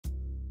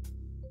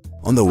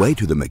On the way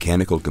to the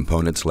mechanical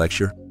components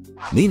lecture,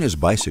 Nina's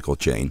bicycle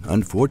chain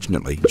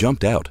unfortunately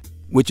jumped out,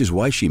 which is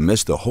why she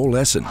missed the whole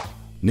lesson.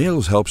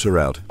 Nils helps her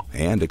out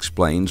and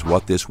explains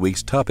what this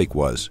week's topic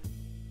was.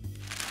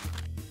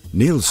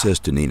 Nils says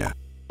to Nina,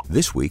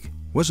 "This week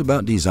was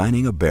about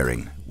designing a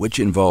bearing, which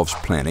involves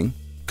planning,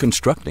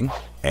 constructing,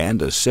 and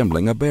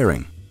assembling a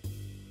bearing.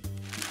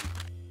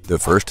 The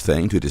first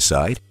thing to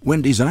decide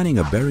when designing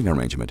a bearing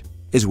arrangement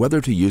is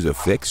whether to use a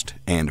fixed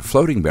and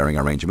floating bearing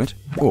arrangement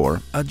or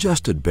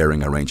adjusted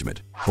bearing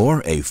arrangement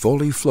or a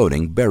fully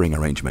floating bearing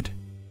arrangement.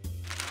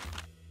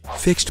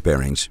 Fixed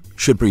bearings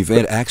should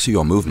prevent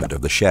axial movement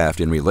of the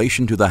shaft in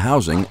relation to the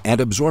housing and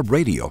absorb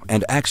radial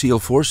and axial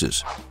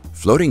forces.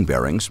 Floating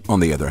bearings, on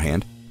the other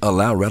hand,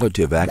 allow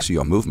relative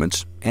axial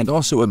movements and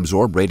also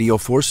absorb radial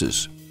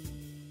forces."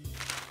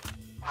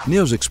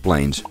 Nils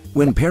explains,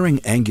 when pairing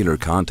angular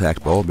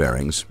contact ball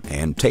bearings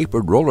and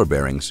tapered roller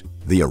bearings,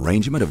 the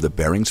arrangement of the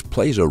bearings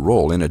plays a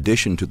role in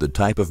addition to the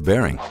type of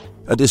bearing.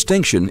 A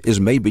distinction is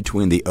made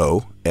between the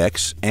O,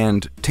 X,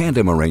 and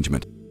tandem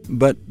arrangement,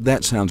 but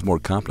that sounds more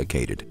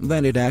complicated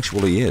than it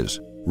actually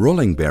is.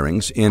 Rolling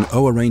bearings in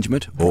O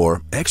arrangement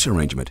or X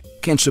arrangement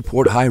can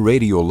support high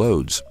radial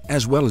loads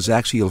as well as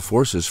axial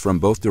forces from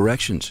both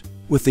directions.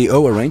 With the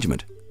O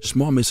arrangement,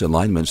 small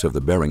misalignments of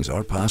the bearings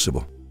are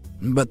possible,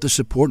 but the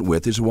support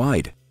width is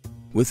wide.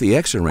 With the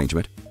X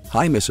arrangement,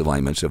 high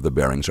misalignments of the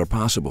bearings are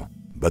possible,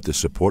 but the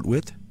support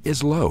width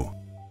is low.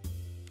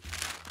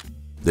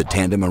 The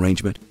tandem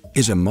arrangement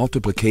is a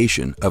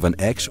multiplication of an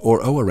X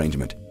or O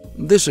arrangement.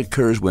 This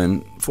occurs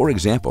when, for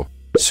example,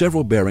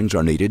 several bearings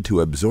are needed to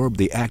absorb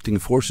the acting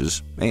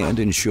forces and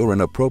ensure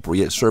an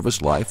appropriate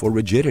service life or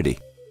rigidity.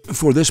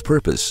 For this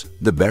purpose,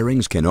 the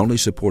bearings can only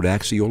support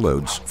axial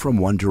loads from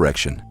one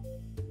direction.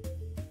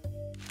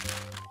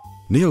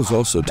 Nils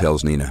also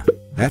tells Nina,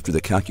 after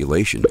the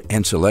calculation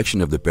and selection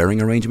of the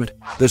bearing arrangement,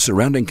 the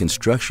surrounding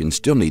construction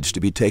still needs to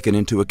be taken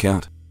into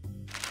account.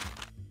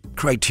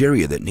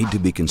 Criteria that need to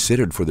be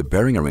considered for the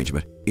bearing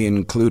arrangement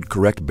include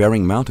correct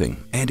bearing mounting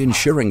and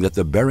ensuring that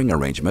the bearing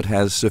arrangement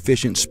has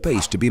sufficient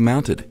space to be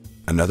mounted.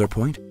 Another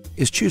point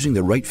is choosing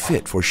the right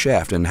fit for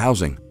shaft and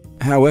housing.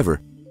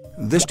 However,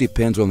 this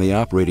depends on the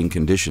operating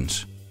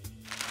conditions.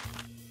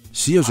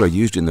 Seals are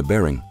used in the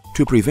bearing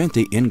to prevent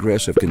the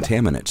ingress of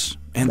contaminants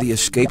and the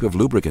escape of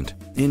lubricant.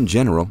 In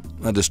general,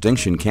 a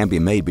distinction can be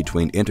made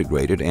between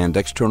integrated and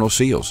external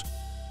seals.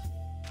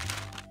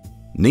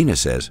 Nina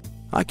says,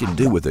 "I can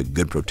do with a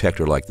good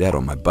protector like that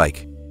on my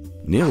bike."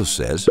 Nils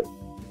says,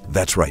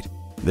 "That's right.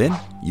 Then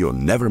you'll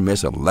never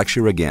miss a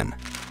lecture again."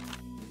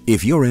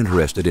 If you're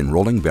interested in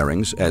rolling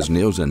bearings as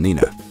Nils and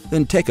Nina,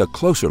 then take a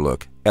closer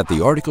look at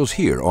the articles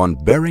here on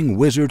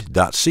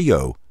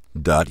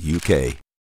bearingwizard.co.uk.